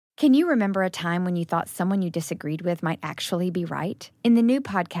Can you remember a time when you thought someone you disagreed with might actually be right? In the new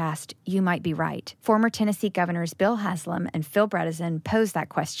podcast, You Might Be Right, former Tennessee Governors Bill Haslam and Phil Bredesen pose that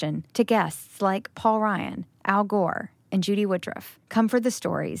question to guests like Paul Ryan, Al Gore, and Judy Woodruff. Come for the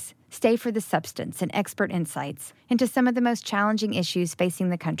stories, stay for the substance and expert insights into some of the most challenging issues facing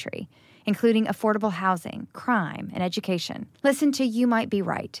the country, including affordable housing, crime, and education. Listen to You Might Be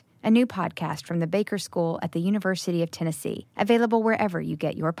Right, a new podcast from the Baker School at the University of Tennessee, available wherever you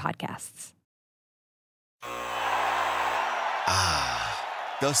get your podcasts.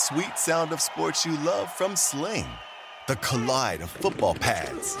 Ah, the sweet sound of sports you love from Sling. The collide of football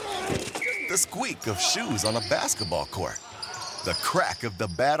pads. The squeak of shoes on a basketball court. The crack of the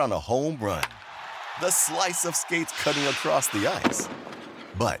bat on a home run. The slice of skates cutting across the ice.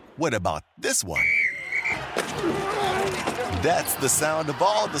 But what about this one? That's the sound of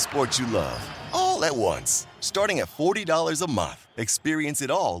all the sports you love, all at once. Starting at $40 a month. Experience it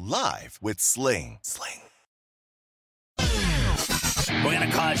all live with Sling. We're going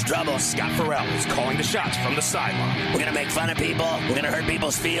to cause trouble. Scott Farrell is calling the shots from the sideline. We're going to make fun of people. We're going to hurt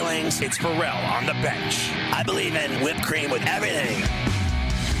people's feelings. It's Farrell on the bench. I believe in whipped cream with everything.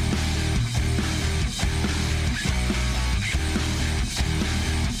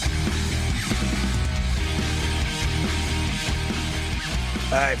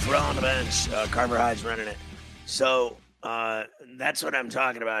 All right, Farrell on the bench. Carver High's running it. So that's what I'm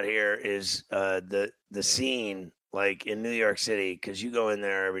talking about here is the scene, like in New York City, because you go in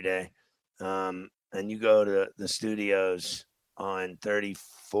there every day, and you go to the studios on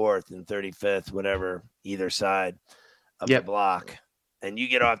 34th and 35th, whatever, either side of the block, and you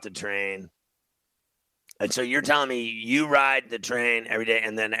get off the train. And so you're telling me you ride the train every day,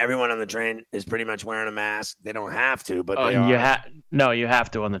 and then everyone on the train is pretty much wearing a mask. They don't have to, but they are. No, you have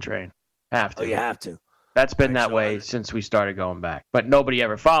to on the train. Have to. Oh, you have to. That's been that way since we started going back. But nobody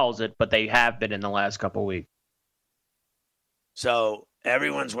ever follows it, but they have been in the last couple of weeks. So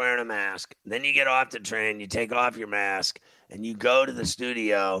everyone's wearing a mask. Then you get off the train, you take off your mask, and you go to the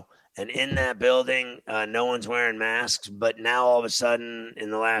studio. And in that building, no one's wearing masks. But now all of a sudden, in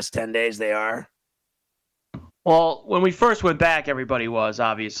the last 10 days, they are. Well, when we first went back, everybody was,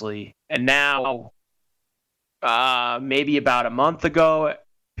 obviously. And now, maybe about a month ago,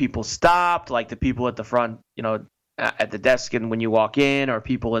 people stopped, like the people at the front, at the desk and when you walk in, or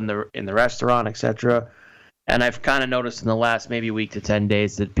people in the restaurant, etc. And I've kind of noticed in the last maybe week to 10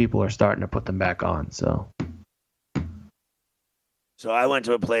 days that people are starting to put them back on. So I went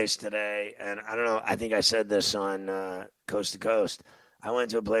to a place today, and I don't know, I think I said this on Coast to Coast. I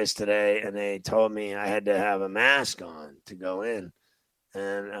went to a place today, and they told me I had to have a mask on to go in.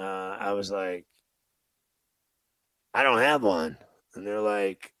 And I was like, I don't have one. And they're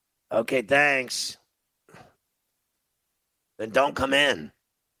like, okay, thanks. Then don't come in.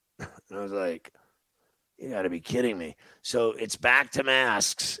 And I was like, you got to be kidding me. So it's back to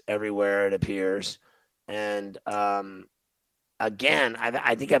masks everywhere, it appears. And again,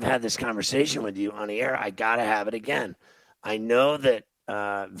 I think I've had this conversation with you on the air. I got to have it again. I know that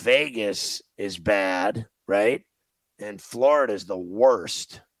Vegas is bad, right? And Florida is the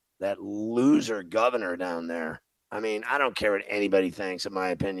worst. That loser governor down there. I mean, I don't care what anybody thinks, in my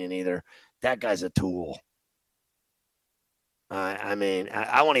opinion, either. That guy's a tool. I mean,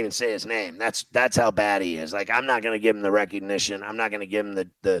 I won't even say his name. That's how bad he is. Like, I'm not going to give him the recognition. I'm not going to give him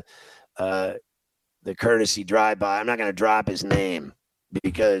the courtesy drive-by. I'm not going to drop his name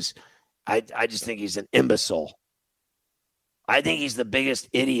because I just think he's an imbecile. I think he's the biggest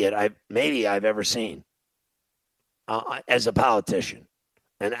idiot I've ever seen as a politician.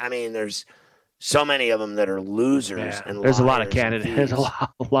 And I mean, there's so many of them that are losers. Yeah, and there's a lot of candidates. There's a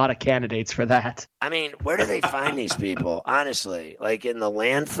lot of candidates for that. I mean, where do they find these people? Honestly, like in the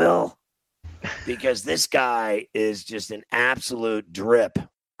landfill, because this guy is just an absolute drip.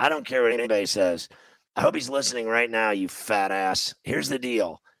 I don't care what anybody says. I hope he's listening right now, you fat ass. Here's the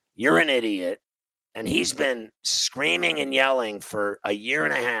deal. You're an idiot. And he's been screaming and yelling for a year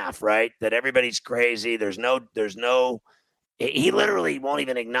and a half, right? That everybody's crazy. There's no, he literally won't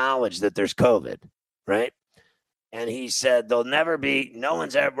even acknowledge that there's COVID, right? And he said,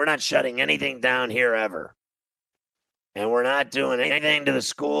 we're not shutting anything down here ever. And we're not doing anything to the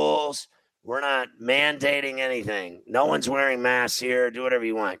schools. We're not mandating anything. No one's wearing masks here. Do whatever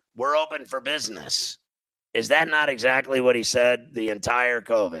you want. We're open for business. Is that not exactly what he said the entire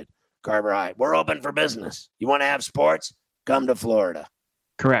COVID? Carver High. We're open for business. You want to have sports? Come to Florida.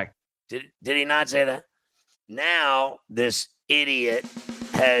 Correct. Did he not say that? Now, this idiot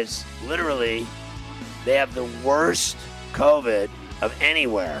has literally, they have the worst COVID of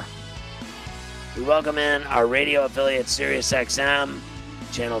anywhere. We welcome in our radio affiliate, SiriusXM,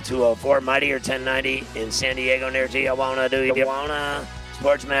 channel 204, Mightier 1090 in San Diego near Tijuana. Do you wanna?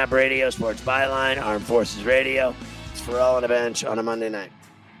 Sports Map Radio, Sports Byline, Armed Forces Radio. It's Ferrall on the bench on a Monday night.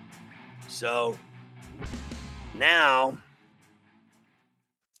 So now,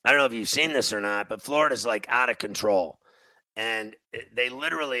 I don't know if you've seen this or not, but Florida's like out of control. And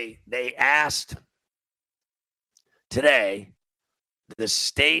they asked today the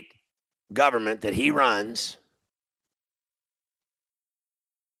state government that he runs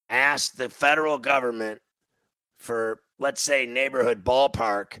asked the federal government for, let's say, neighborhood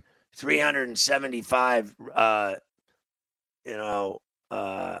ballpark, 375,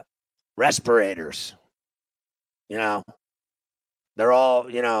 respirators. They're all,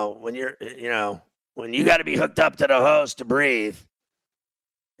 when you got to be hooked up to the hose to breathe,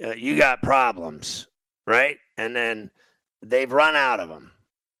 you got problems, right? And then they've run out of them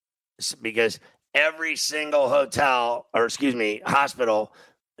because every single hospital,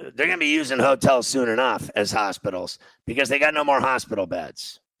 they're going to be using hotels soon enough as hospitals because they got no more hospital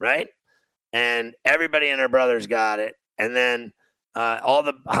beds, right? And everybody and their brothers got it. And then all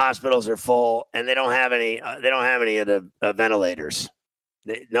the hospitals are full, and they don't have any. They don't have any of the ventilators.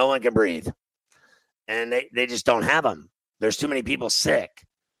 No one can breathe, and they just don't have them. There's too many people sick.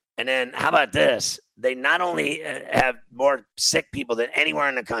 And then how about this? They not only have more sick people than anywhere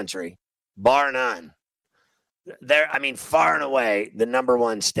in the country, bar none. Far and away, the number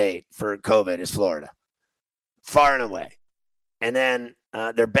one state for COVID is Florida. Far and away. And then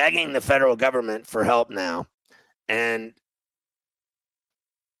they're begging the federal government for help now. And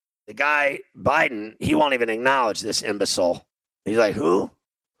the guy, Biden, he won't even acknowledge this imbecile. He's like, who?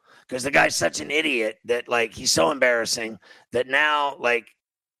 Because the guy's such an idiot that, he's so embarrassing that now,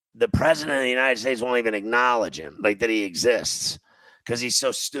 the president of the United States won't even acknowledge him, that he exists because he's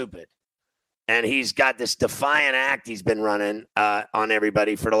so stupid. And he's got this defiant act he's been running on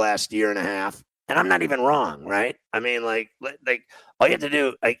everybody for the last year and a half. And I'm not even wrong, right? All you have to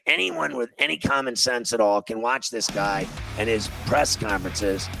do, anyone with any common sense at all can watch this guy and his press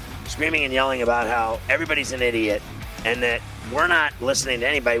conferences screaming and yelling about how everybody's an idiot and that we're not listening to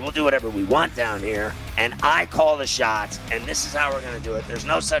anybody. We'll do whatever we want down here. And I call the shots, and this is how we're going to do it. There's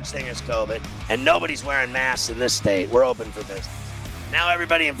no such thing as COVID, and nobody's wearing masks in this state. We're open for business. Now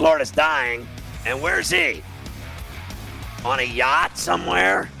everybody in Florida's dying, and where's he? On a yacht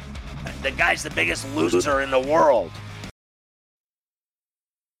somewhere? The guy's the biggest loser in the world.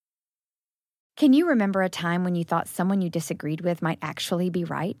 Can you remember a time when you thought someone you disagreed with might actually be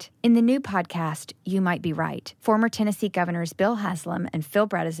right? In the new podcast, You Might Be Right, former Tennessee Governors Bill Haslam and Phil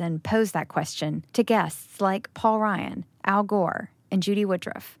Bredesen pose that question to guests like Paul Ryan, Al Gore, and Judy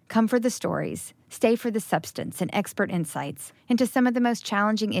Woodruff. Come for the stories, stay for the substance and expert insights into some of the most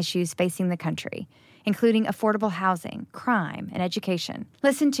challenging issues facing the country, including affordable housing, crime, and education.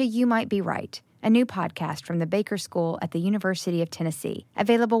 Listen to You Might Be Right, a new podcast from the Baker School at the University of Tennessee,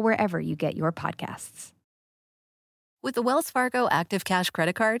 available wherever you get your podcasts. With the Wells Fargo Active Cash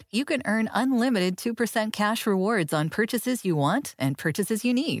Credit Card, you can earn unlimited 2% cash rewards on purchases you want and purchases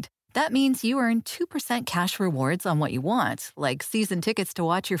you need. That means you earn 2% cash rewards on what you want, like season tickets to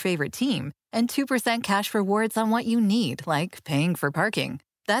watch your favorite team, and 2% cash rewards on what you need, like paying for parking.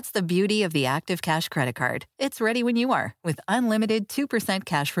 That's the beauty of the Active Cash Credit Card. It's ready when you are, with unlimited 2%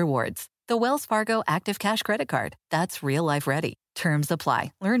 cash rewards. The Wells Fargo Active Cash Credit Card. That's real life ready. Terms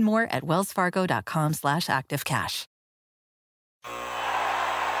apply. Learn more at wellsfargo.com/activecash.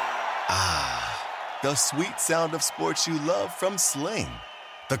 The sweet sound of sports you love from Sling.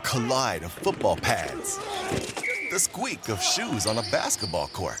 The collide of football pads. The squeak of shoes on a basketball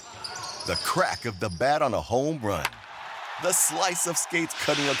court. The crack of the bat on a home run. The slice of skates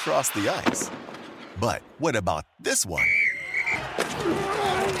cutting across the ice. But what about this one?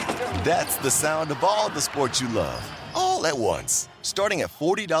 That's the sound of all the sports you love, all at once. Starting at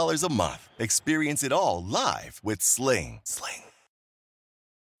 $40 a month. Experience it all live with Sling.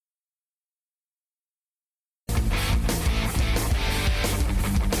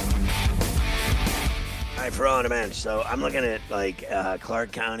 All right, Ferrall on the bench. So I'm looking at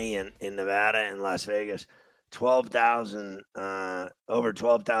Clark County in Nevada and Las Vegas. 12,000, over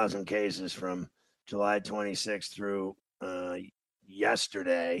 12,000 cases from July 26th through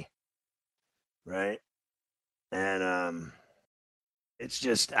yesterday, right? And it's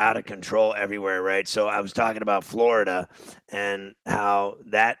just out of control everywhere, right? So I was talking about Florida and how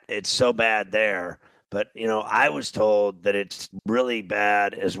that it's so bad there. But, I was told that it's really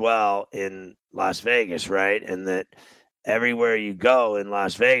bad as well in Las Vegas, right? And that everywhere you go in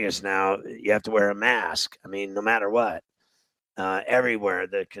Las Vegas now, you have to wear a mask. I mean, no matter what. everywhere,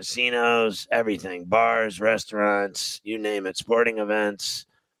 the casinos, everything, bars, restaurants, you name it, sporting events.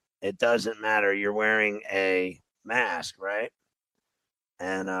 It doesn't matter. You're wearing a mask, right?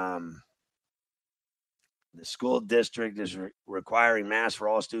 And the school district is requiring masks for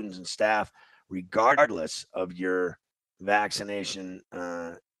all students and staff, regardless of your vaccination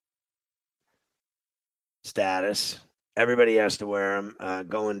status. Everybody has to wear them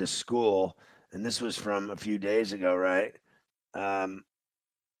going to school. And this was from a few days ago, right? And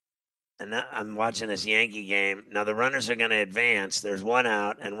I'm watching this Yankee game. Now, the runners are going to advance. There's one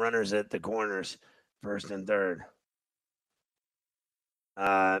out and runners at the corners, first and third.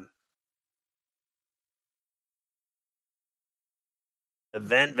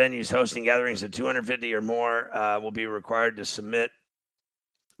 Event venues hosting gatherings of 250 or more will be required to submit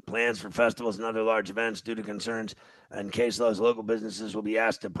plans for festivals and other large events due to concerns and case laws. Local businesses will be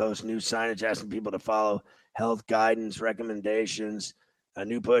asked to post new signage asking people to follow health guidance recommendations. A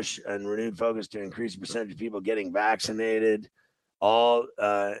new push and renewed focus to increase the percentage of people getting vaccinated. All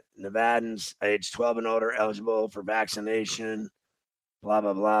Nevadans age 12 and older eligible for vaccination. Blah,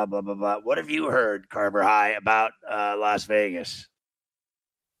 blah, blah, blah, blah, blah. What have you heard, Carver High, about Las Vegas?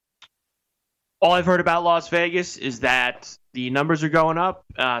 All I've heard about Las Vegas is that the numbers are going up.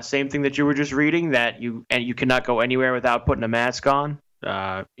 Same thing that you were just reading, that you cannot go anywhere without putting a mask on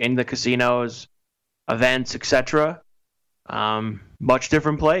in the casinos, events, etc. Much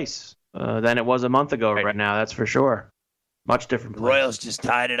different place than it was a month ago right now, that's for sure. Much different place. Royals just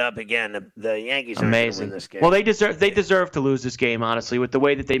tied it up again. The Yankees aren't going to win this game. Well, they deserve to lose this game, honestly, with the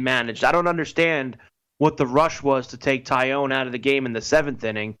way that they managed. I don't understand what the rush was to take Tyone out of the game in the 7th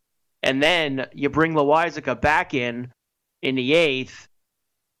inning. And then you bring Loaisiga back in the 8th,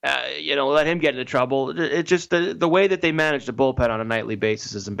 let him get into trouble. It's just the way that they manage the bullpen on a nightly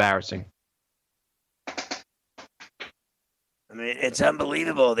basis is embarrassing. I mean, it's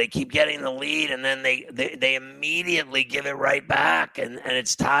unbelievable. They keep getting the lead, and then they immediately give it right back, and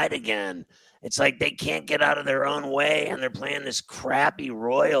it's tied again. It's like they can't get out of their own way, and they're playing this crappy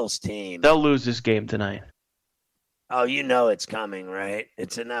Royals team. They'll lose this game tonight. Oh, you know it's coming, right?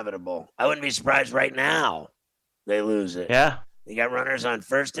 It's inevitable. I wouldn't be surprised right now they lose it. Yeah. They got runners on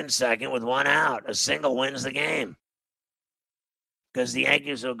first and second with one out. A single wins the game. Because the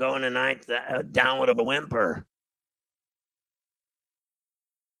Yankees will go in the 9th down with a whimper.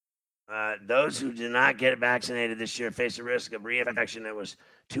 Those who did not get vaccinated this year face a risk of reinfection that was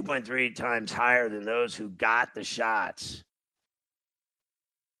 2.3 times higher than those who got the shots.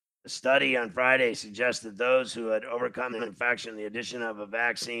 A study on Friday suggested those who had overcome the infection, the addition of a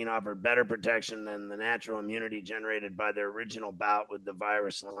vaccine offered better protection than the natural immunity generated by their original bout with the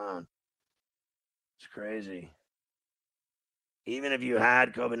virus alone. It's crazy. Even if you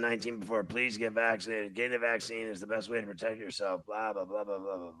had COVID-19 before, please get vaccinated. Getting the vaccine is the best way to protect yourself. Blah, blah, blah, blah,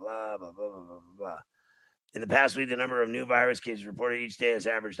 blah, blah, blah, blah, blah, blah, blah. In the past week, the number of new virus cases reported each day has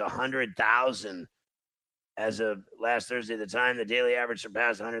averaged 100,000. As of last Thursday, the time the daily average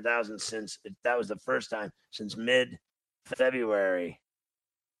surpassed 100,000 since that was the first time since mid-February.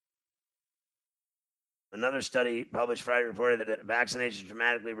 Another study published Friday reported that vaccinations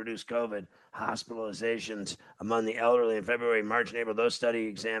dramatically reduced COVID hospitalizations among the elderly in February, March, and April. Those studies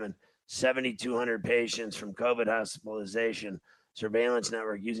examined 7,200 patients from COVID hospitalization surveillance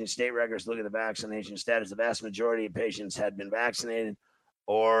network using state records to look at the vaccination status. The vast majority of patients had been vaccinated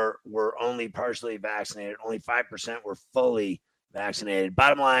or were only partially vaccinated. Only 5% were fully vaccinated.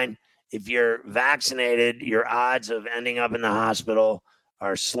 Bottom line, if you're vaccinated, your odds of ending up in the hospital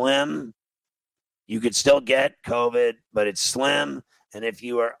are slim. You could still get COVID, but it's slim. And if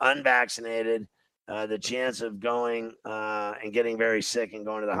you are unvaccinated, the chance of going and getting very sick and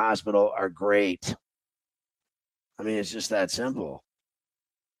going to the hospital are great. I mean, it's just that simple.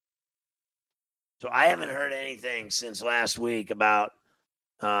 So I haven't heard anything since last week about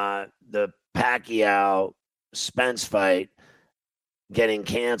the Pacquiao-Spence fight getting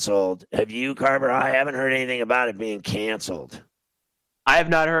canceled. Have you, Carver? I haven't heard anything about it being canceled. I have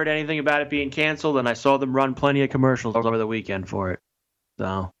not heard anything about it being canceled, and I saw them run plenty of commercials over the weekend for it.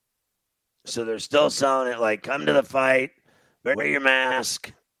 So they're still selling it like, come to the fight, wear your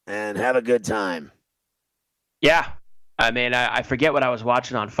mask, and have a good time. Yeah. I mean, I forget what I was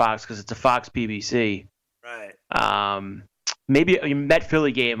watching on Fox because it's a Fox PBC. Right. Maybe a Met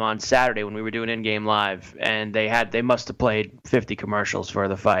Philly game on Saturday when we were doing in-game live, and they must have played 50 commercials for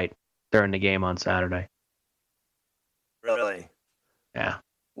the fight during the game on Saturday. Really? Yeah.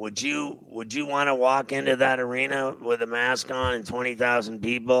 Would you want to walk into that arena with a mask on and 20,000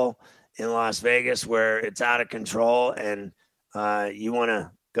 people in Las Vegas where it's out of control and you want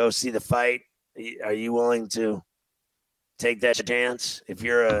to go see the fight? Are you willing to take that chance if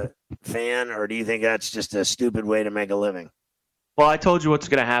you're a fan, or do you think that's just a stupid way to make a living? Well, I told you what's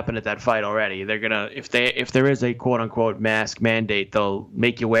going to happen at that fight already. They're going to, if there is a quote unquote mask mandate, they'll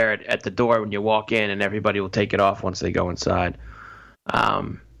make you wear it at the door when you walk in, and everybody will take it off once they go inside.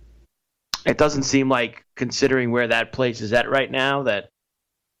 It doesn't seem like, considering where that place is at right now, that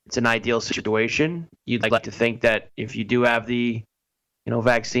it's an ideal situation. You'd like to think that if you do have the,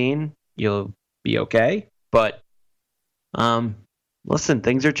 vaccine, you'll be okay. But listen,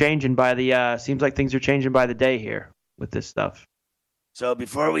 things are changing seems like things are changing by the day here with this stuff. So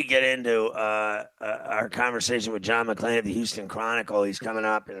before we get into our conversation with John McClain of the Houston Chronicle, he's coming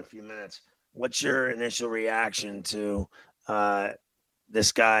up in a few minutes. What's your initial reaction to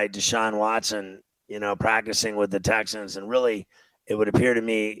this guy, Deshaun Watson, practicing with the Texans, and really, it would appear to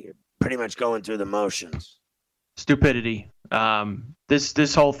me, pretty much going through the motions? Stupidity.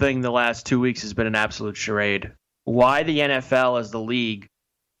 This whole thing the last 2 weeks has been an absolute charade. Why the NFL as the league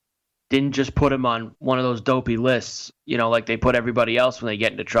didn't just put him on one of those dopey lists, like they put everybody else when they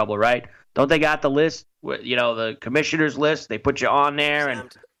get into trouble, right? Don't they got the list, the commissioner's list? They put you on there,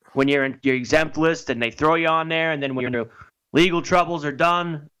 and when you're in your exempt list, and they throw you on there, and then when your legal troubles are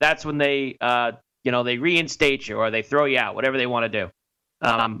done, that's when they, they reinstate you or they throw you out, whatever they want to do.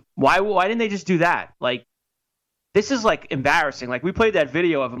 Why didn't they just do that? Like, this is like embarrassing. Like, we played that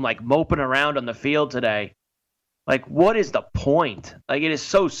video of him like moping around on the field today. Like, what is the point? Like, it is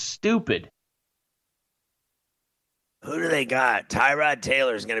so stupid. Who do they got? Tyrod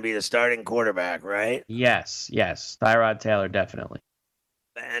Taylor is going to be the starting quarterback, right? Yes. Tyrod Taylor, definitely.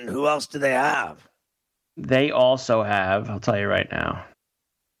 And who else do they have? They also have, I'll tell you right now.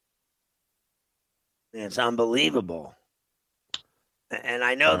 It's unbelievable. And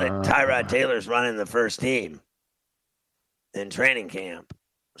I know that Tyrod Taylor's running the first team in training camp.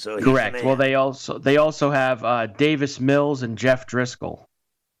 So correct. Well, they also have Davis Mills and Jeff Driscoll.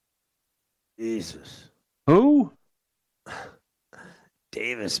 Jesus. Who?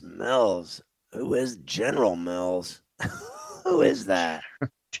 Davis Mills. Who is General Mills? Who is that?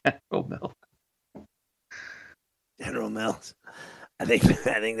 General Mills. General Mills. I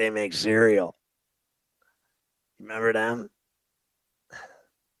think they make cereal. Remember them?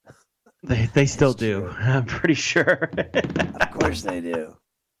 They still do. True. I'm pretty sure. Of course they do.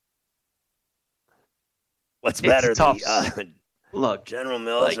 What's better? Look, General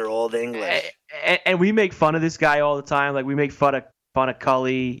Mills or Old English? And we make fun of this guy all the time. Like, we make fun of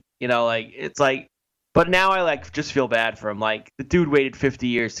Cully. It's like. But now I just feel bad for him. Like, the dude waited 50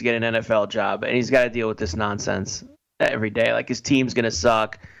 years to get an NFL job, and he's got to deal with this nonsense every day. Like, his team's gonna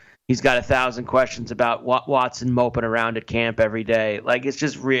suck. He's got 1,000 questions about Watson moping around at camp every day. Like, it's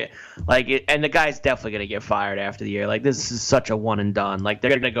just and the guy's definitely gonna get fired after the year. Like, this is such a one and done. Like,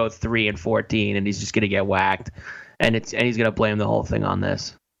 they're gonna go 3-14, and he's just gonna get whacked, and he's gonna blame the whole thing on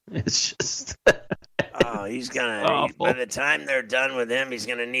this. It's just. Oh, he's gonna. By the time they're done with him, he's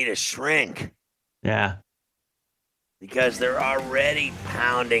gonna need a shrink. Yeah. Because they're already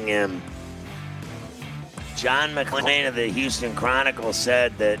pounding him. John McClain of the Houston Chronicle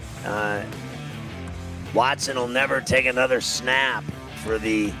said that Watson will never take another snap for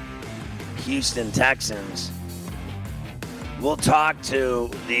the Houston Texans. We'll talk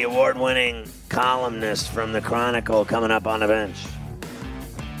to the award-winning columnist from the Chronicle coming up on the bench.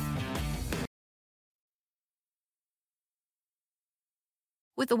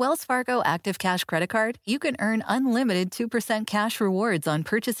 With the Wells Fargo Active Cash Credit Card, you can earn unlimited 2% cash rewards on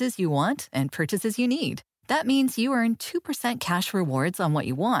purchases you want and purchases you need. That means you earn 2% cash rewards on what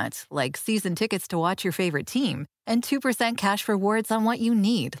you want, like season tickets to watch your favorite team, and 2% cash rewards on what you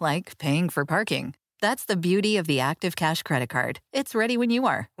need, like paying for parking. That's the beauty of the Active Cash Credit Card. It's ready when you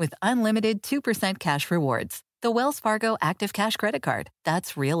are, with unlimited 2% cash rewards. The Wells Fargo Active Cash Credit Card.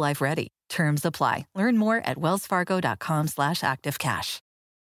 That's real life ready. Terms apply. Learn more at wellsfargo.com/activecash.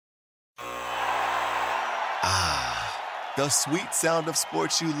 The sweet sound of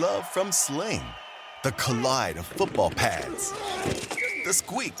sports you love from Sling. The collide of football pads. The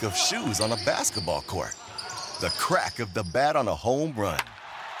squeak of shoes on a basketball court. The crack of the bat on a home run.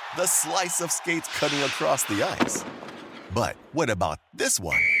 The slice of skates cutting across the ice. But what about this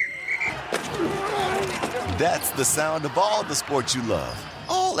one? That's the sound of all the sports you love,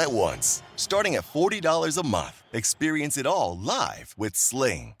 all at once. Starting at $40 a month. Experience it all live with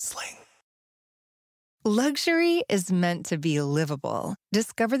Sling. Luxury is meant to be livable.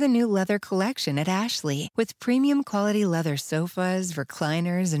 Discover the new leather collection at Ashley with premium quality leather sofas,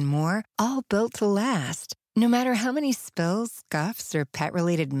 recliners, and more, all built to last. No matter how many spills, scuffs, or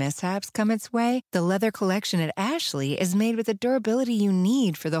pet-related mishaps come its way, the leather collection at Ashley is made with the durability you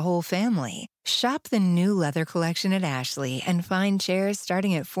need for the whole family. Shop the new leather collection at Ashley and find chairs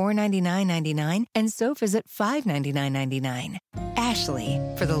starting at $499.99 and sofas at $599.99. Ashley,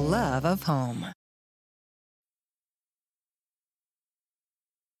 for the love of home.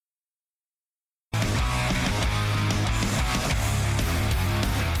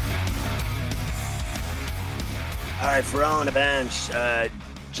 All right, for on the bench,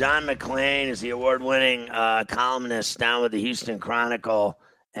 John McClain is the award-winning columnist down with the Houston Chronicle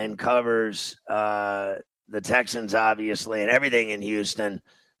and covers the Texans, obviously, and everything in Houston.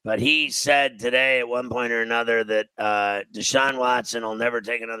 But he said today at one point or another that Deshaun Watson will never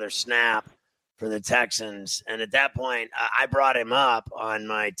take another snap for the Texans. And at that point, I brought him up on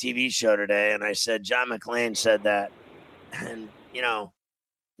my TV show today, and I said, John McClain said that. And, you know,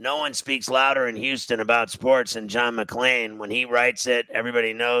 no one speaks louder in Houston about sports than John McClain. When he writes it,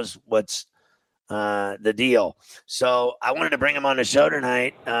 everybody knows what's the deal. So I wanted to bring him on the show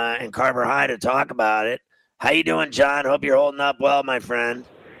tonight in Carver High to talk about it. How you doing, John? Hope you're holding up well, my friend.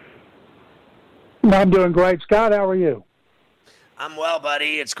 I'm doing great. Scott, how are you? I'm well,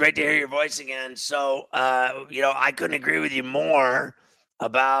 buddy. It's great to hear your voice again. So, I couldn't agree with you more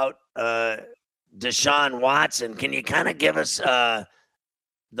about Deshaun Watson. Can you kind of give us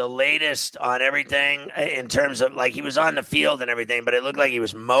the latest on everything in terms of, like, he was on the field and everything, but it looked like he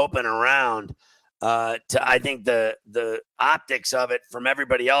was moping around I think the optics of it from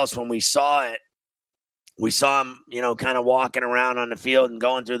everybody else when we saw it. We saw him, kind of walking around on the field and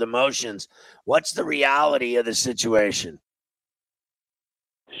going through the motions. What's the reality of the situation?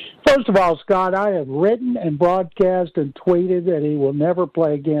 First of all, Scott, I have written and broadcast and tweeted that he will never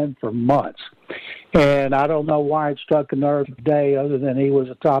play again for months. And I don't know why it struck a nerve today other than he was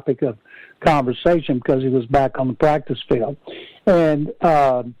a topic of conversation because he was back on the practice field. And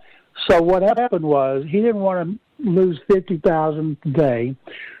so what happened was he didn't want to lose $50,000 today.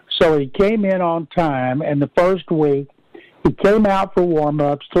 So he came in on time, and the first week he came out for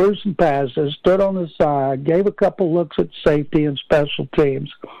warm-ups, threw some passes, stood on the side, gave a couple looks at safety and special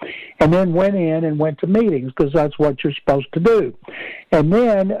teams, and then went in and went to meetings because that's what you're supposed to do. And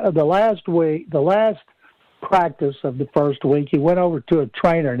then the last practice of the first week, he went over to a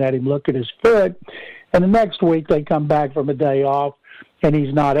trainer and had him look at his foot, and the next week they come back from a day off, and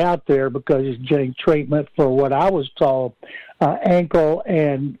he's not out there because he's getting treatment for what I was told, ankle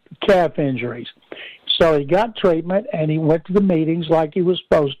and calf injuries. So he got treatment, and he went to the meetings like he was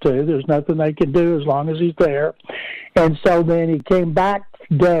supposed to. There's nothing they can do as long as he's there. And so then he came back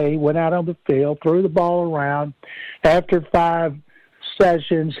today, went out on the field, threw the ball around. After 5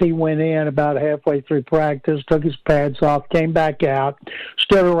 sessions, he went in about halfway through practice, took his pads off, came back out,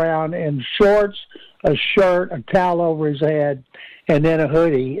 stood around in shorts, a shirt, a towel over his head, and then a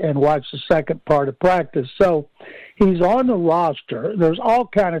hoodie, and watched the second part of practice. So he's on the roster. There's all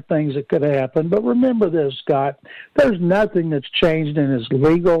kind of things that could happen. But remember this, Scott, there's nothing that's changed in his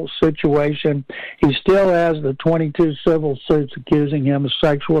legal situation. He still has the 22 civil suits accusing him of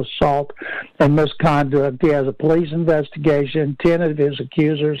sexual assault and misconduct. He has a police investigation. 10 of his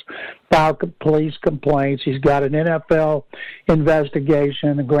accusers filed police complaints. He's got an NFL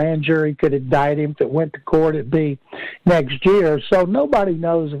investigation. A grand jury could indict him. If it went to court, it'd be next year. So nobody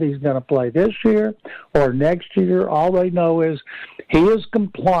knows if he's going to play this year or next year. All they know is he is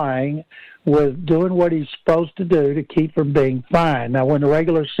complying with doing what he's supposed to do to keep from being fined. Now, when the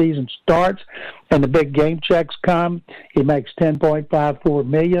regular season starts and the big game checks come, he makes $10.54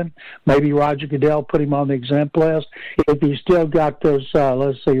 million. Maybe Roger Goodell put him on the exempt list. If he's still got those,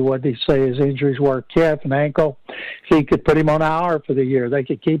 let's see what they say his injuries were, calf and ankle, he could put him on IR for the year. They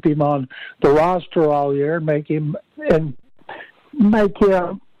could keep him on the roster all year and make him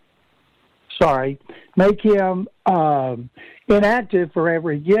inactive for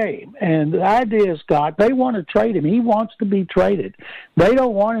every game. And the idea is, Scott, they want to trade him. He wants to be traded. They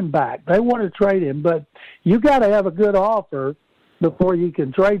don't want him back. They want to trade him. But you got to have a good offer before you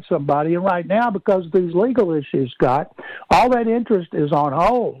can trade somebody. And right now, because of these legal issues, Scott, all that interest is on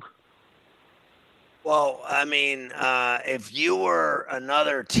hold. Well, I mean, if you were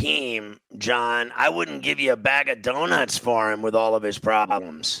another team, John, I wouldn't give you a bag of donuts for him with all of his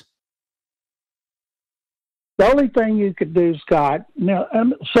problems. The only thing you could do, Scott, now,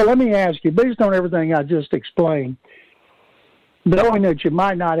 so let me ask you, based on everything I just explained, knowing that you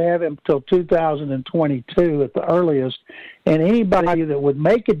might not have him until 2022 at the earliest, and anybody that would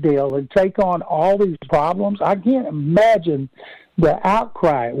make a deal and take on all these problems, I can't imagine the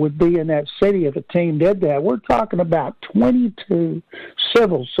outcry would be in that city if a team did that. We're talking about 22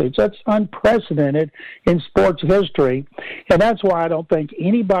 civil suits. That's unprecedented in sports history, and that's why I don't think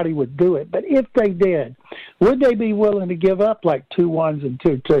anybody would do it. But if they did, would they be willing to give up like 2 1s and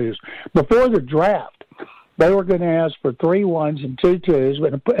 2 2s? Before the draft, they were going to ask for 3 1s and 2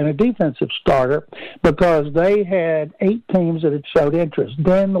 2s and a defensive starter because they had 8 teams that had showed interest.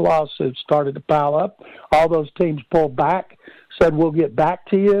 Then the lawsuits started to pile up. All those teams pulled back, said, we'll get back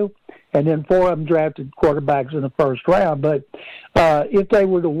to you. And then 4 of them drafted quarterbacks in the first round. But if they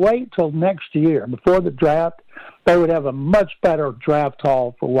were to wait till next year, before the draft, they would have a much better draft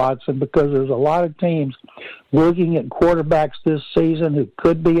haul for Watson because there's a lot of teams looking at quarterbacks this season who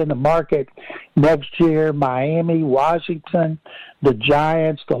could be in the market next year. Miami, Washington, the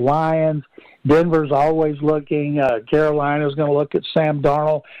Giants, the Lions. Denver's always looking. Carolina's going to look at Sam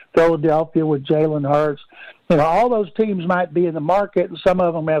Darnold. Philadelphia with Jalen Hurts. You know, all those teams might be in the market, and some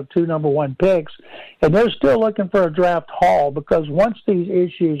of them have 2 number 1 picks, and they're still looking for a draft haul because once these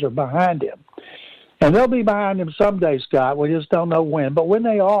issues are behind him, and they'll be behind him someday, Scott, we just don't know when, but when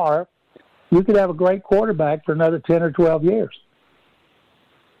they are, you could have a great quarterback for another 10 or 12 years.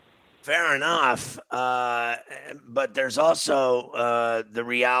 Fair enough, but there's also the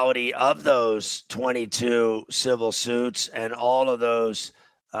reality of those 22 civil suits and all of those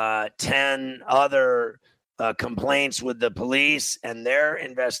 10 other complaints with the police and their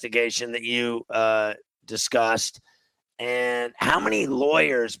investigation that you discussed. And how many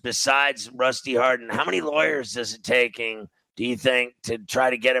lawyers besides Rusty Hardin, how many lawyers is it taking, do you think, to try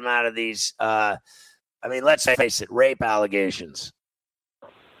to get him out of these, let's face it, rape allegations?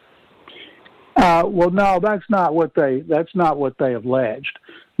 Well, no, that's not what they alleged.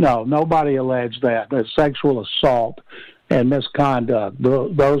 No, nobody alleged that. That's sexual assault and misconduct.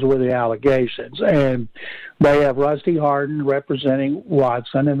 Those were the allegations. And they have Rusty Hardin representing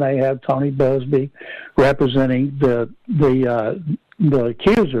Watson, and they have Tony Busby representing the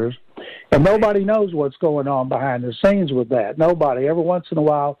accusers. And nobody knows what's going on behind the scenes with that. Nobody. Every once in a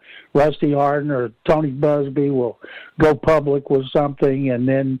while, Rusty Hardin or Tony Busby will go public with something, and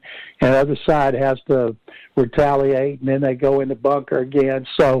then the other side has to retaliate, and then they go in the bunker again.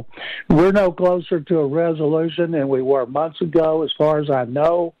 So we're no closer to a resolution than we were months ago, as far as I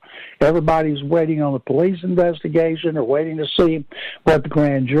know. Everybody's waiting on the police investigation or waiting to see what the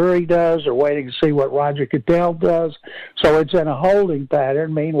grand jury does or waiting to see what Roger Goodell does. So it's in a holding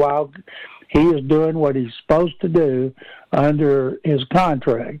pattern. Meanwhile, he is doing what he's supposed to do under his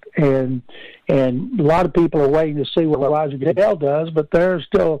contract. And a lot of people are waiting to see what Roger Goodell does, but they're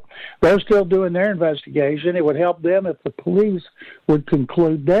still doing their investigation. It would help them if the police would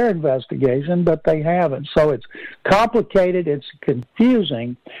conclude their investigation, but they haven't. So it's complicated, it's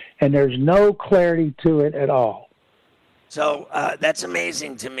confusing, and there's no clarity to it at all. So that's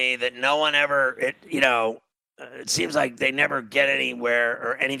amazing to me that no one ever, it seems like they never get anywhere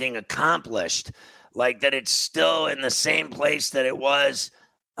or anything accomplished, like that it's still in the same place that it was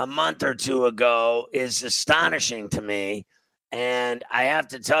a month or 2 ago is astonishing to me. And I have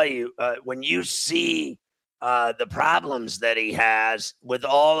to tell you, when you see the problems that he has with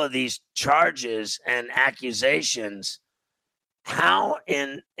all of these charges and accusations, how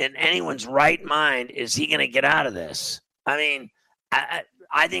in anyone's right mind is he going to get out of this? I mean,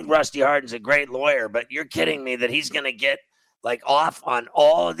 I think Rusty Hardin's a great lawyer, but you're kidding me that he's going to get like off on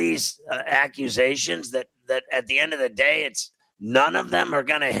all of these accusations that at the end of the day, it's none of them are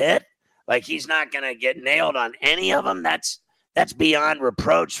going to hit. Like he's not going to get nailed on any of them. That's beyond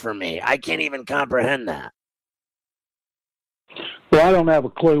reproach for me. I can't even comprehend that. Well, I don't have a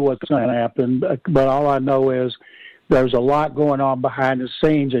clue what's going to happen, but all I know is there's a lot going on behind the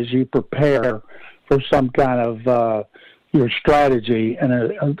scenes as you prepare for some kind of your strategy,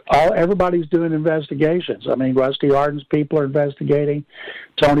 and everybody's doing investigations. I mean, Rusty Hardin's people are investigating.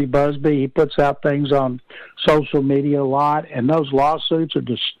 Tony Busby, he puts out things on social media a lot, and those lawsuits are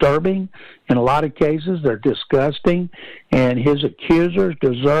disturbing. In a lot of cases, they're disgusting, and his accusers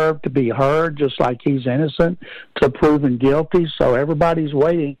deserve to be heard, just like he's innocent, to proven guilty. So everybody's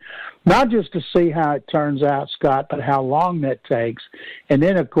waiting, not just to see how it turns out, Scott, but how long that takes. And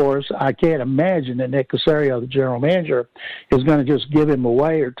then, of course, I can't imagine that Nick Caserio, the general manager, is going to just give him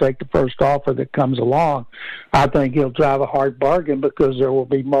away or take the first offer that comes along. I think he'll drive a hard bargain because there will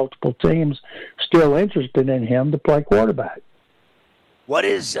be multiple teams still interested in him to play quarterback. What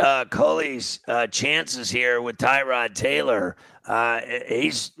is Coley's chances here with Tyrod Taylor?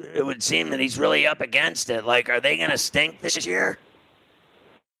 It would seem that he's really up against it. Like, are they going to stink this year?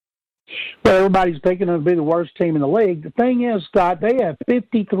 Well, everybody's thinking it'll be the worst team in the league. The thing is, Scott, they have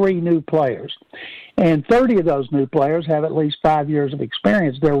 53 new players. And 30 of those new players have at least 5 years of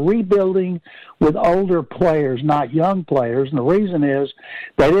experience. They're rebuilding with older players, not young players. And the reason is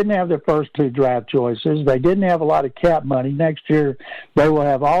they didn't have their first 2 draft choices. They didn't have a lot of cap money. Next year, they will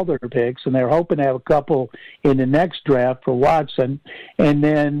have all their picks, and they're hoping to have a couple in the next draft for Watson. And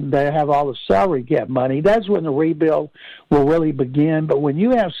then they have all the salary cap money. That's when the rebuild will really begin. But when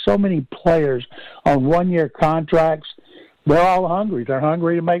you have so many players on one-year contracts, they're all hungry. They're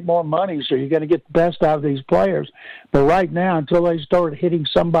hungry to make more money, so you're going to get the best out of these players. But right now, until they start hitting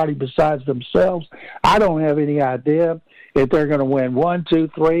somebody besides themselves, I don't have any idea if they're going to win 1, 2,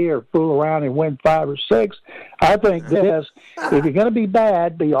 3, or fool around and win 5 or 6. I think this, if you're going to be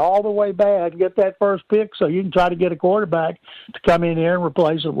bad, be all the way bad, get that first pick so you can try to get a quarterback to come in here and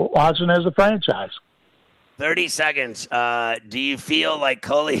replace Watson as a franchise. 30 seconds. Do you feel like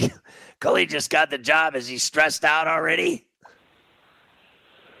Culley just got the job? Is he stressed out already?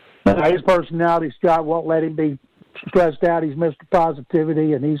 His personality, Scott, won't let him be stressed out. He's Mr.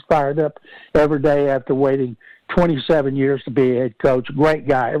 Positivity, and he's fired up every day after waiting 27 years to be a head coach. Great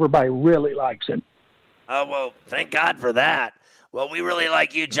guy. Everybody really likes him. Oh, well, thank God for that. Well, we really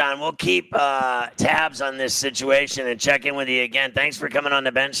like you, John. We'll keep tabs on this situation and check in with you again. Thanks for coming on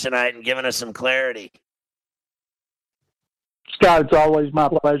the bench tonight and giving us some clarity. Scott, it's always my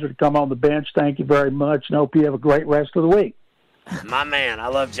pleasure to come on the bench. Thank you very much, and hope you have a great rest of the week. My man, I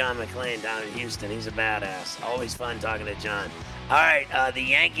love John McClain down in Houston. He's a badass. Always fun talking to John. All right, the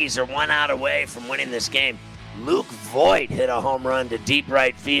Yankees are 1 out away from winning this game. Luke Voit hit a home run to deep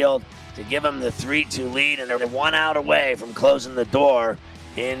right field to give them the 3-2 lead, and they're 1 out away from closing the door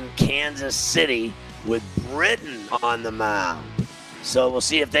in Kansas City with Britton on the mound. So we'll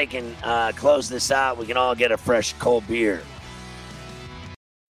see if they can close this out. We can all get a fresh cold beer.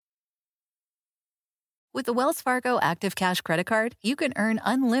 With the Wells Fargo Active Cash Credit Card, you can earn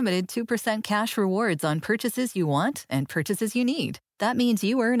unlimited 2% cash rewards on purchases you want and purchases you need. That means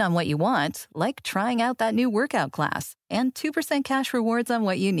you earn on what you want, like trying out that new workout class, and 2% cash rewards on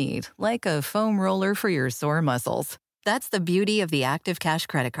what you need, like a foam roller for your sore muscles. That's the beauty of the Active Cash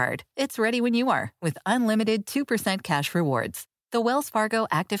Credit Card. It's ready when you are, with unlimited 2% cash rewards. The Wells Fargo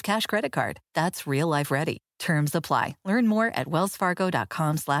Active Cash Credit Card. That's real life ready. Terms apply. Learn more at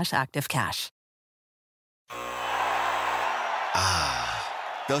wellsfargo.com/activecash.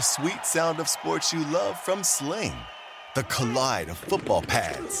 The sweet sound of sports you love from Sling. The collide of football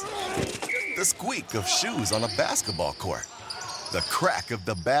pads. The squeak of shoes on a basketball court. The crack of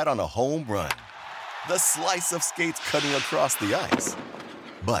the bat on a home run. The slice of skates cutting across the ice.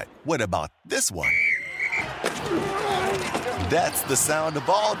 But what about this one? That's the sound of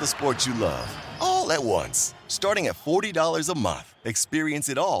all the sports you love, all at once. Starting at $40 a month. Experience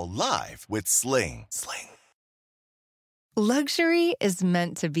it all live with Sling. Luxury is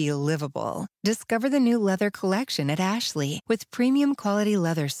meant to be livable. Discover the new leather collection at Ashley with premium quality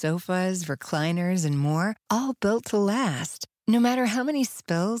leather sofas, recliners, and more, all built to last. No matter how many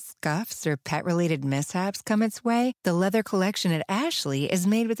spills, scuffs, or pet-related mishaps come its way, the leather collection at Ashley is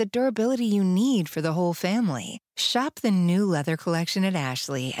made with the durability you need for the whole family. Shop the new leather collection at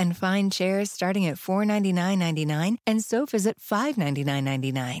Ashley and find chairs starting at $499.99 and sofas at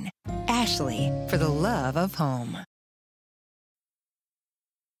 $599.99. Ashley, for the love of home.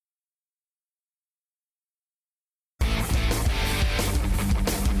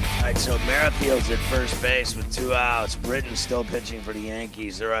 All right, so Merrifield's at first base with 2 outs. Britton's still pitching for the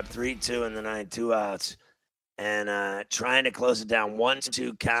Yankees. They're up 3-2 in the ninth, 2 outs. And trying to close it down.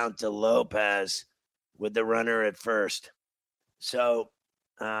 1-2 count to Lopez with the runner at first. So,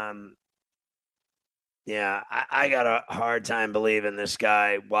 I got a hard time believing this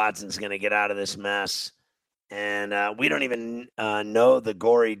guy, Watson's going to get out of this mess. And we don't even know the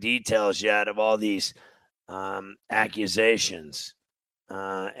gory details yet of all these accusations.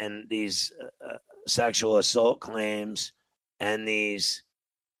 And these sexual assault claims and these,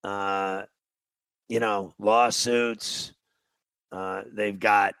 lawsuits. They've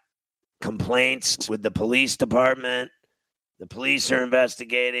got complaints with the police department. The police are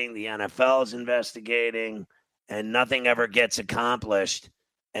investigating. The NFL is investigating. And nothing ever gets accomplished.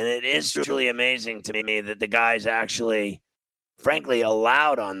 And it is truly amazing to me that the guy's actually, frankly,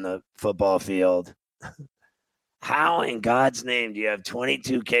 allowed on the football field. How in God's name do you have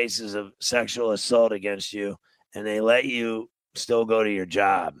 22 cases of sexual assault against you and they let you still go to your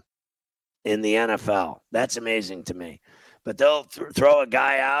job in the NFL? That's amazing to me. But they'll throw a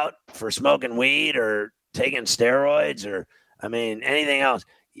guy out for smoking weed or taking steroids or, anything else.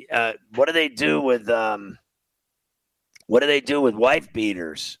 What do they do with wife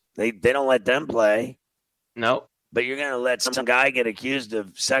beaters? They don't let them play. No. But you're going to let some guy get accused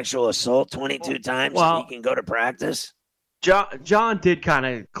of sexual assault 22 times so he can go to practice? John did kind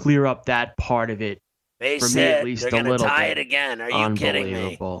of clear up that part of it. They for said me, at least they're a going to little tie bit. it again. Are you kidding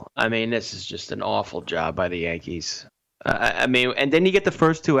me? I mean, this is just an awful job by the Yankees. I mean, and then you get the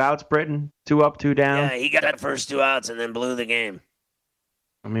first 2 outs, Britton. 2 up, 2 down. Yeah, he got that first 2 outs and then blew the game.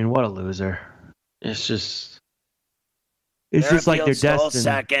 I mean, what a loser. It's just like they're destined.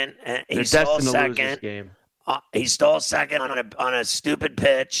 Second. They're destined to lose this game. He stole second on a stupid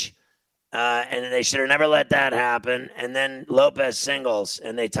pitch, and they should have never let that happen. And then Lopez singles,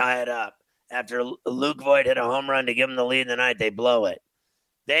 and they tie it up. After Luke Voit hit a home run to give them the lead in the ninth, they blow it.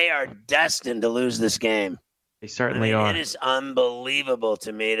 They are destined to lose this game. They certainly are. It is unbelievable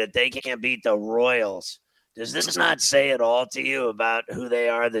to me that they can't beat the Royals. Does this not say it all to you about who they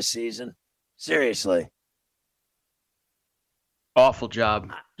are this season? Seriously. Awful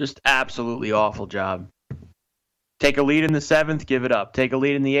job. Just absolutely awful job. Take a lead in the 7th, give it up. Take a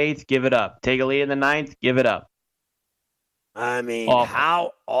lead in the 8th, give it up. Take a lead in the 9th, give it up. I mean, awful.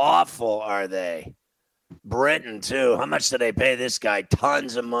 How awful are they? Britton, too. How much do they pay this guy?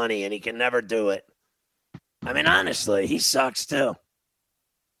 Tons of money, and he can never do it. I mean, honestly, he sucks, too.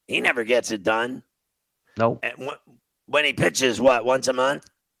 He never gets it done. Nope. And when he pitches, once a month?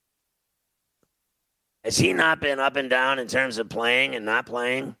 Has he not been up and down in terms of playing and not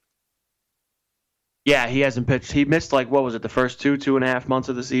playing? Yeah, he hasn't pitched. He missed, what was it, the first 2.5 months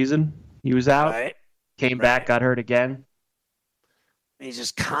of the season? He was out. Right. Came back, got hurt again. He's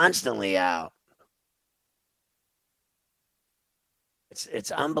just constantly out.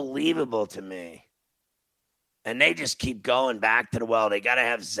 It's unbelievable to me. And they just keep going back to the well. They got to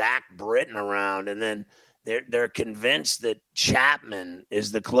have Zach Britton around, and then they're convinced that Chapman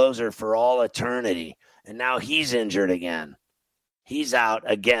is the closer for all eternity. And now he's injured again. He's out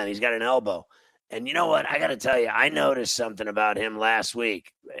again. He's got an elbow. And you know what? I got to tell you, I noticed something about him last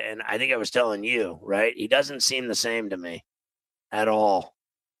week, and I think I was telling you, right? He doesn't seem the same to me at all.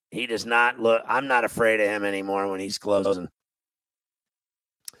 He does not look – I'm not afraid of him anymore when he's closing.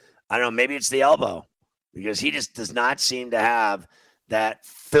 I don't know. Maybe it's the elbow because he just does not seem to have that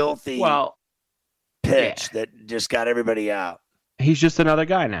filthy pitch that just got everybody out. He's just another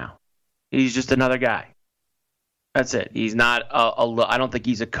guy now. He's just another guy. That's it. He's not I don't think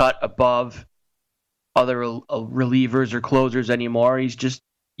he's a cut above other relievers or closers anymore. He's just,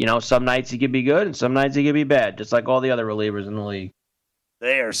 some nights he can be good and some nights he can be bad, just like all the other relievers in the league.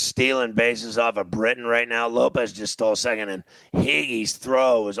 They are stealing bases off of Britton right now. Lopez just stole second, and Higgy's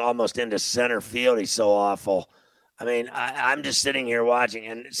throw was almost into center field. He's so awful. I mean, I'm just sitting here watching,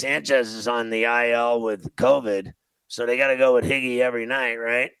 and Sanchez is on the IL with COVID, so they got to go with Higgy every night,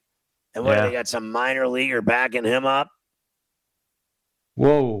 right? And they got some minor leaguer backing him up?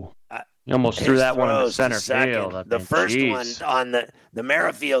 Whoa. You almost threw that one in the center field. The first one on the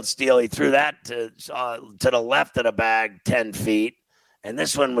Merrifield steal, he threw that to the left of the bag 10 feet. And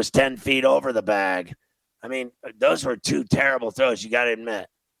this one was 10 feet over the bag. I mean, those were 2 terrible throws, you got to admit.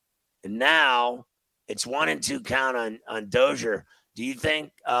 And now it's 1-2 count on Dozier. Do you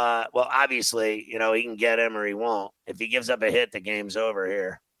think, obviously, he can get him or he won't. If he gives up a hit, the game's over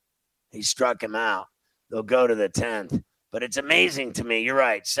here. He struck him out. They'll go to the 10th. But it's amazing to me. You're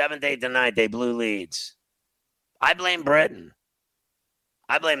right. 7th, 8th, and 9th, they blew leads. I blame Britton.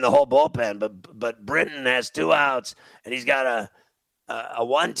 I blame the whole bullpen. But Britton has 2 outs, and he's got a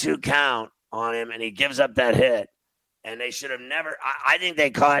 1-2 count on him, and he gives up that hit. And they should have never – I think they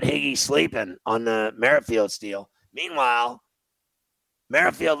caught Higgy sleeping on the Merrifield steal. Meanwhile,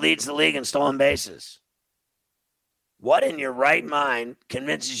 Merrifield leads the league in stolen bases. What in your right mind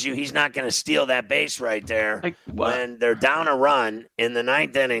convinces you he's not going to steal that base right there when they're down a run in the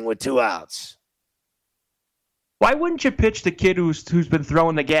 9th inning with 2 outs? Why wouldn't you pitch the kid who's been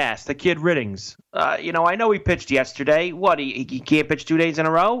throwing the gas, the kid Riddings? I know he pitched yesterday. What, he can't pitch 2 days in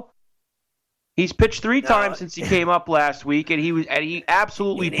a row? He's pitched 3 times since he came up last week, and he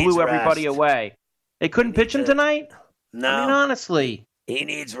absolutely blew everybody away. They couldn't pitch him tonight? No. I mean, honestly. He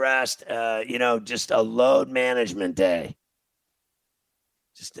needs rest, just a load management day.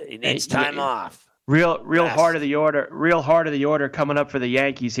 He needs time off. Real heart of the order coming up for the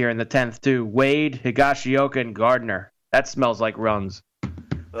Yankees here in the 10th, too. Wade, Higashioka, and Gardner. That smells like runs.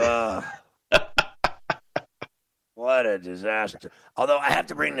 What a disaster. Although I have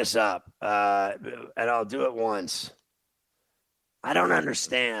to bring this up, and I'll do it once. I don't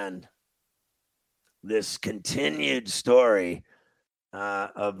understand this continued story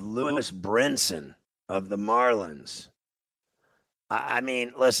of Lewis Brinson of the Marlins. I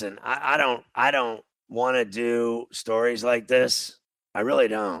mean, listen, I don't want to do stories like this. I really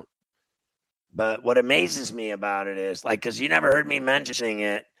don't. But what amazes me about it is, like, because you never heard me mentioning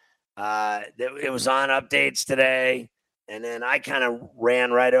it, it was on updates today, and then I kind of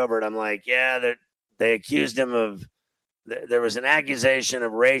ran right over it. I'm like, yeah, they accused him of, there was an accusation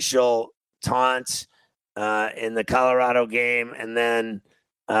of racial taunts in the Colorado game, and then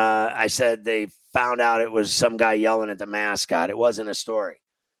I said they found out it was some guy yelling at the mascot. It wasn't a story.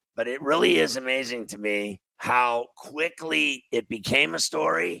 But it really is amazing to me how quickly it became a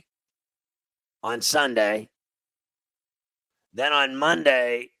story on Sunday. Then on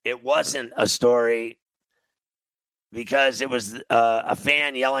Monday, it wasn't a story because it was a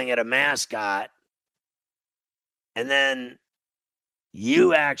fan yelling at a mascot. And then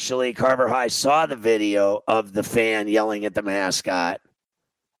you actually, Carver High, saw the video of the fan yelling at the mascot.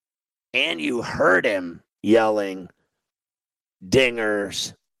 And you heard him yelling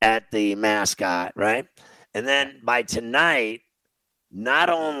dingers at the mascot, right? And then by tonight, not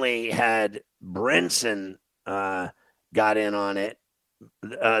only had Brinson got in on it,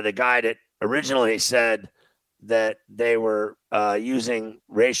 the guy that originally said that they were using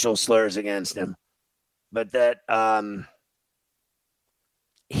racial slurs against him, but that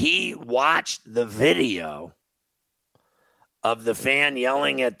he watched the video of the fan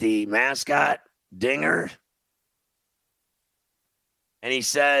yelling at the mascot, Dinger, and he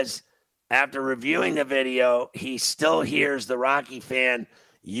says after reviewing the video, he still hears the Rocky fan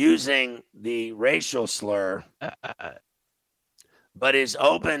using the racial slur, but is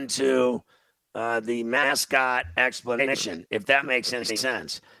open to the mascot explanation, if that makes any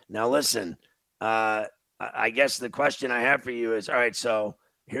sense. Now, listen, I guess the question I have for you is, all right, so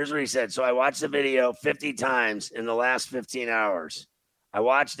here's what he said. So I watched the video 50 times in the last 15 hours. I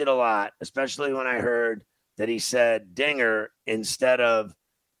watched it a lot, especially when I heard that he said dinger instead of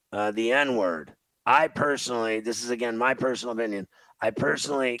the N-word. I personally, this is again my personal opinion, I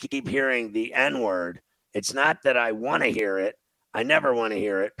personally keep hearing the N-word. It's not that I want to hear it. I never want to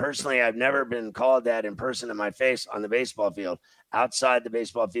hear it. Personally, I've never been called that in person in my face on the baseball field, outside the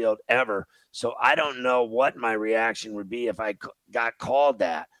baseball field ever. So I don't know what my reaction would be if I got called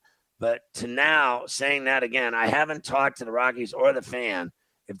that. But to now saying that again, I haven't talked to the Rockies or the fan.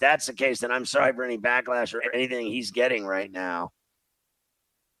 If that's the case, then I'm sorry for any backlash or anything he's getting right now.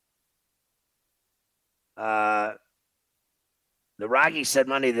 The Rockies said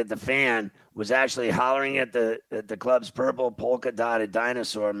Monday that the fan was actually hollering at the club's purple polka-dotted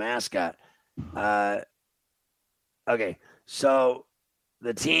dinosaur mascot. Okay, so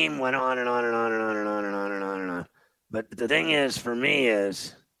the team went on and on and on and on and on and on and on and on. But the thing is, for me,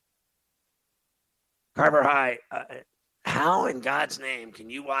 is Carver High, how in God's name can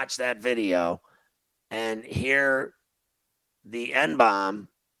you watch that video and hear the N-bomb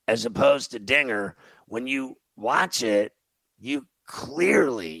as opposed to dinger? When you watch it, you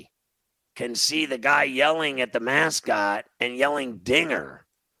clearly can see the guy yelling at the mascot and yelling dinger.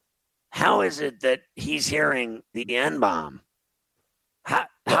 How is it that he's hearing the N-bomb?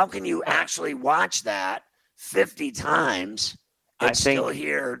 How can you actually watch that 50 times and still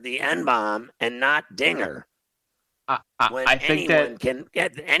hear the N-bomb and not dinger? When I think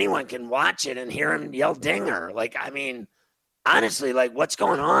anyone can watch it and hear him yell dinger. Like, I mean, honestly, like, what's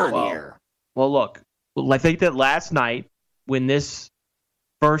going on here? Well, look, I think that last night when this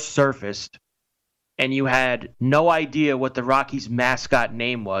first surfaced and you had no idea what the Rockies mascot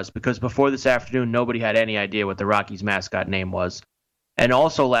name was, because before this afternoon, nobody had any idea what the Rockies mascot name was. And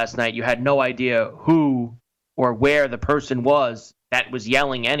also last night, you had no idea who or where the person was that was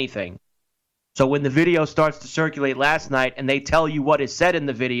yelling anything. So when the video starts to circulate last night and they tell you what is said in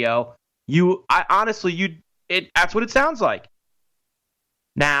the video, that's what it sounds like.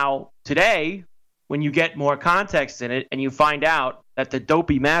 Now, today, when you get more context in it and you find out that the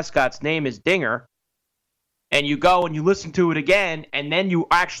dopey mascot's name is Dinger, and you go and you listen to it again, and then you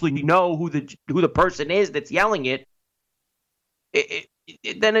actually know who the person is that's yelling it,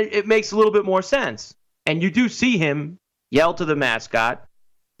 then it makes a little bit more sense. And you do see him yell to the mascot.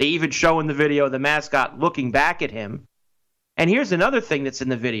 They even show in the video the mascot looking back at him. And here's another thing that's in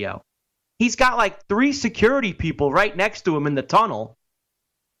the video. He's got like 3 security people right next to him in the tunnel.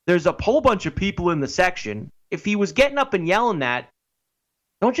 There's a whole bunch of people in the section. If he was getting up and yelling that,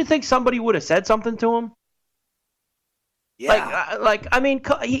 don't you think somebody would have said something to him? Yeah.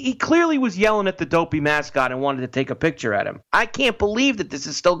 He clearly was yelling at the dopey mascot and wanted to take a picture at him. I can't believe that this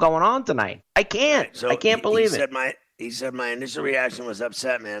is still going on tonight. I can't. I can't believe it. He said my initial reaction was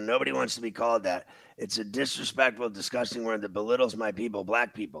upset, man. Nobody wants to be called that. It's a disrespectful, disgusting word that belittles my people,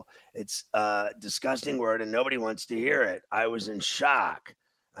 black people. It's a disgusting word, and nobody wants to hear it. I was in shock.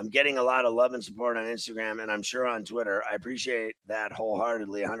 I'm getting a lot of love and support on Instagram, and I'm sure on Twitter. I appreciate that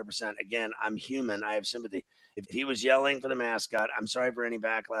wholeheartedly, 100%. Again, I'm human. I have sympathy. If he was yelling for the mascot, I'm sorry for any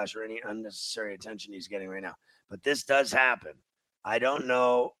backlash or any unnecessary attention he's getting right now. But this does happen. I don't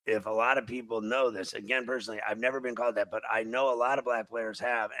know if a lot of people know this. Again, personally, I've never been called that, but I know a lot of black players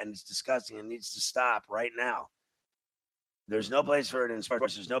have, and it's disgusting and needs to stop right now. There's no place for it in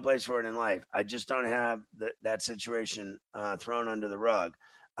sports. There's no place for it in life. I just don't have that situation thrown under the rug.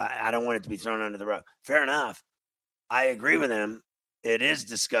 I don't want it to be thrown under the rug. Fair enough. I agree with him. It is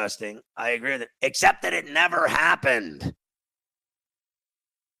disgusting. I agree with it, except that it never happened.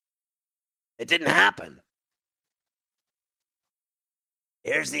 It didn't happen.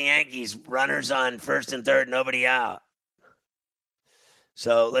 Here's the Yankees, runners on first and third, nobody out.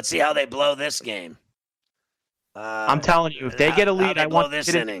 So let's see how they blow this game. I'm telling you, if they get a lead, I want the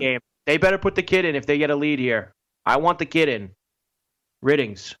kid in the game. They better put the kid in if they get a lead here. I want the kid in.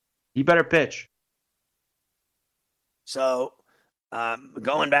 Riddings, he better pitch. So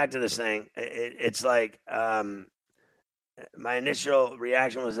going back to this thing, it's like my initial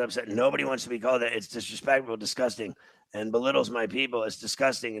reaction was upset. Nobody wants to be called that. It's disrespectful, disgusting, and belittles my people. It's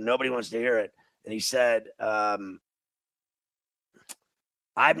disgusting, and nobody wants to hear it. And he said,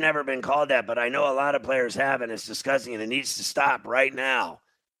 I've never been called that, but I know a lot of players have, and it's disgusting, and it needs to stop right now.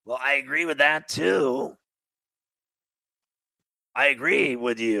 Well, I agree with that, too. I agree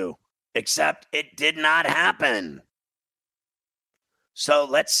with you, except it did not happen. So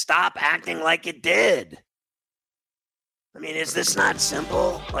let's stop acting like it did. I mean, is this not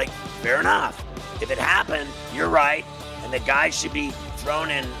simple? Like, fair enough. If it happened, you're right, and the guy should be thrown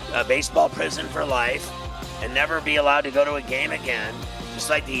in a baseball prison for life and never be allowed to go to a game again, just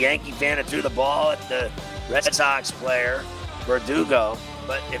like the Yankee fan that threw the ball at the Red Sox player, Verdugo.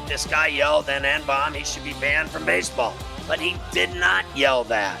 But if this guy yelled an N-bomb, he should be banned from baseball. But he did not yell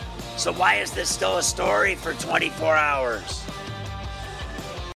that. So why is this still a story for 24 hours?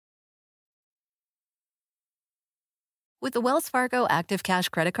 With the Wells Fargo Active Cash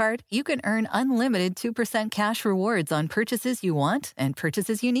Credit Card, you can earn unlimited 2% cash rewards on purchases you want and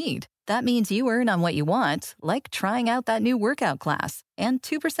purchases you need. That means you earn on what you want, like trying out that new workout class, and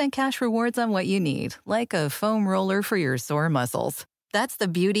 2% cash rewards on what you need, like a foam roller for your sore muscles. That's the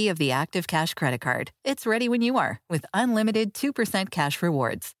beauty of the Active Cash Credit Card. It's ready when you are, with unlimited 2% cash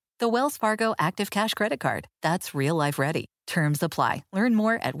rewards. The Wells Fargo Active Cash Credit Card. That's real life ready. Terms apply. Learn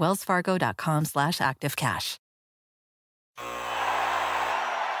more at wellsfargo.com/activecash.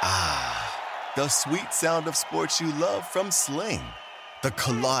 The sweet sound of sports you love from Sling. The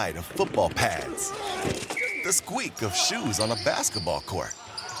collide of football pads. The squeak of shoes on a basketball court.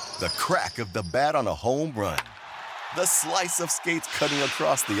 The crack of the bat on a home run. The slice of skates cutting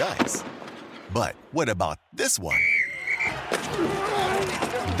across the ice. But what about this one?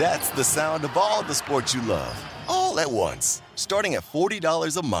 That's the sound of all the sports you love, all at once. Starting at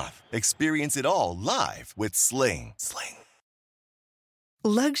 $40 a month. Experience it all live with Sling.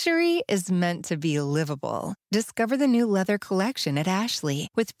 Luxury is meant to be livable. Discover the new leather collection at Ashley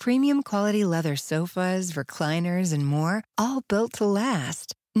with premium quality leather sofas, recliners, and more, all built to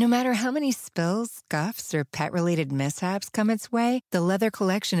last. No matter how many spills, scuffs, or pet-related mishaps come its way, the leather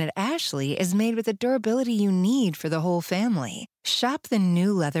collection at Ashley is made with the durability you need for the whole family. Shop the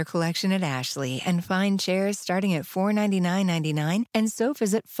new leather collection at Ashley and find chairs starting at $499.99 and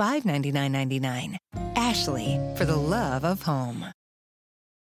sofas at $599.99. Ashley, for the love of home.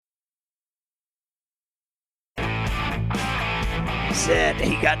 Sid,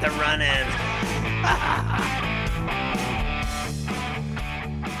 he got the run in.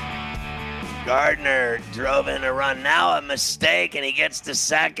 Gardner drove in a run. Now a mistake, and he gets to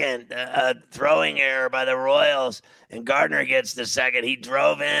second. A throwing error by the Royals, and Gardner gets to second. He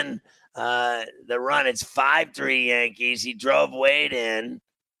drove in the run. It's 5-3 Yankees. He drove Wade in,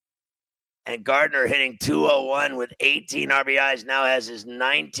 and Gardner hitting .201 with 18 RBIs. Now has his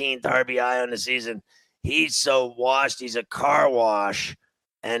 19th RBI on the season. He's so washed. He's a car wash.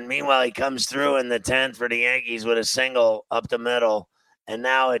 And meanwhile, he comes through in the 10th for the Yankees with a single up the middle. And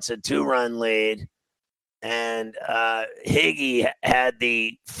now it's a 2-run lead. And Higgy had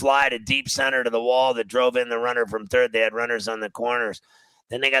the fly to deep center to the wall that drove in the runner from third. They had runners on the corners.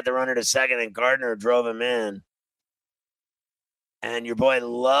 Then they got the runner to second, and Gardner drove him in. And your boy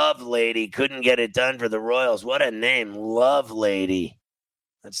Lovelady couldn't get it done for the Royals. What a name, Lovelady.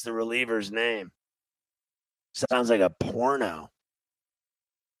 That's the reliever's name. Sounds like a porno.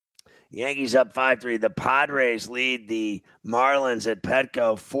 Yankees up 5-3. The Padres lead the Marlins at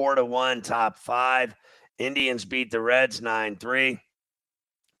Petco 4-1, top 5. Indians beat the Reds 9-3.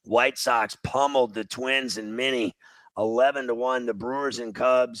 White Sox pummeled the Twins and Minnie 11-1. The Brewers and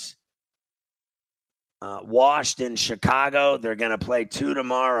Cubs washed in Chicago. They're going to play 2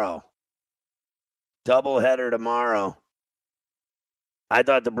 tomorrow. Doubleheader tomorrow. I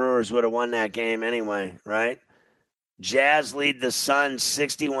thought the Brewers would have won that game anyway, right? Jazz lead the Suns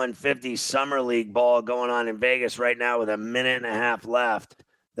 61-50 Summer League ball going on in Vegas right now with a minute and a half left.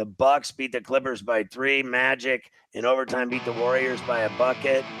 The Bucks beat the Clippers by 3. Magic in overtime beat the Warriors by a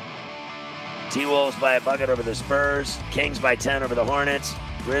bucket. T-Wolves by a bucket over the Spurs. Kings by 10 over the Hornets.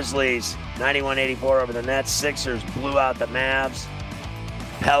 Grizzlies 91-84 over the Nets. Sixers blew out the Mavs.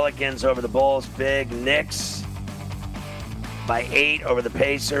 Pelicans over the Bulls. Big. Knicks by 8 over the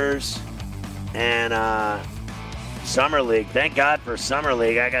Pacers. And Summer League. Thank God for Summer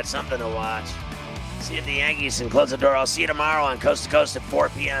League. I got something to watch. See if the Yankees can close the door. I'll see you tomorrow on Coast to Coast at 4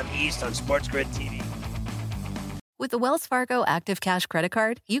 p.m. East on Sports Grid TV. With the Wells Fargo Active Cash Credit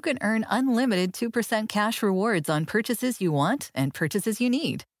Card, you can earn unlimited 2% cash rewards on purchases you want and purchases you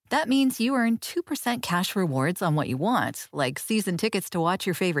need. That means you earn 2% cash rewards on what you want, like season tickets to watch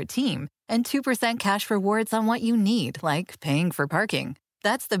your favorite team, and 2% cash rewards on what you need, like paying for parking.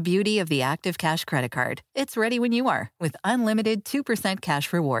 That's the beauty of the Active Cash Credit Card. It's ready when you are, with unlimited 2%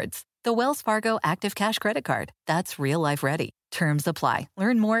 cash rewards. The Wells Fargo Active Cash Credit Card. That's real life ready. Terms apply.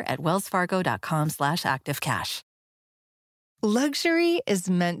 Learn more at wellsfargo.com/activecash. Luxury is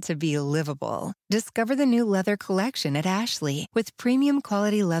meant to be livable. Discover the new leather collection at Ashley with premium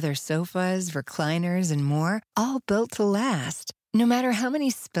quality leather sofas, recliners, and more, all built to last. No matter how many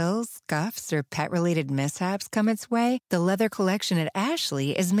spills, scuffs, or pet-related mishaps come its way, the leather collection at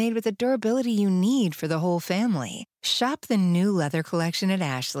Ashley is made with the durability you need for the whole family. Shop the new leather collection at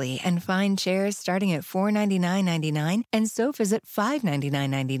Ashley and find chairs starting at $499.99 and sofas at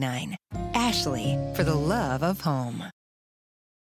 $599.99. Ashley, for the love of home.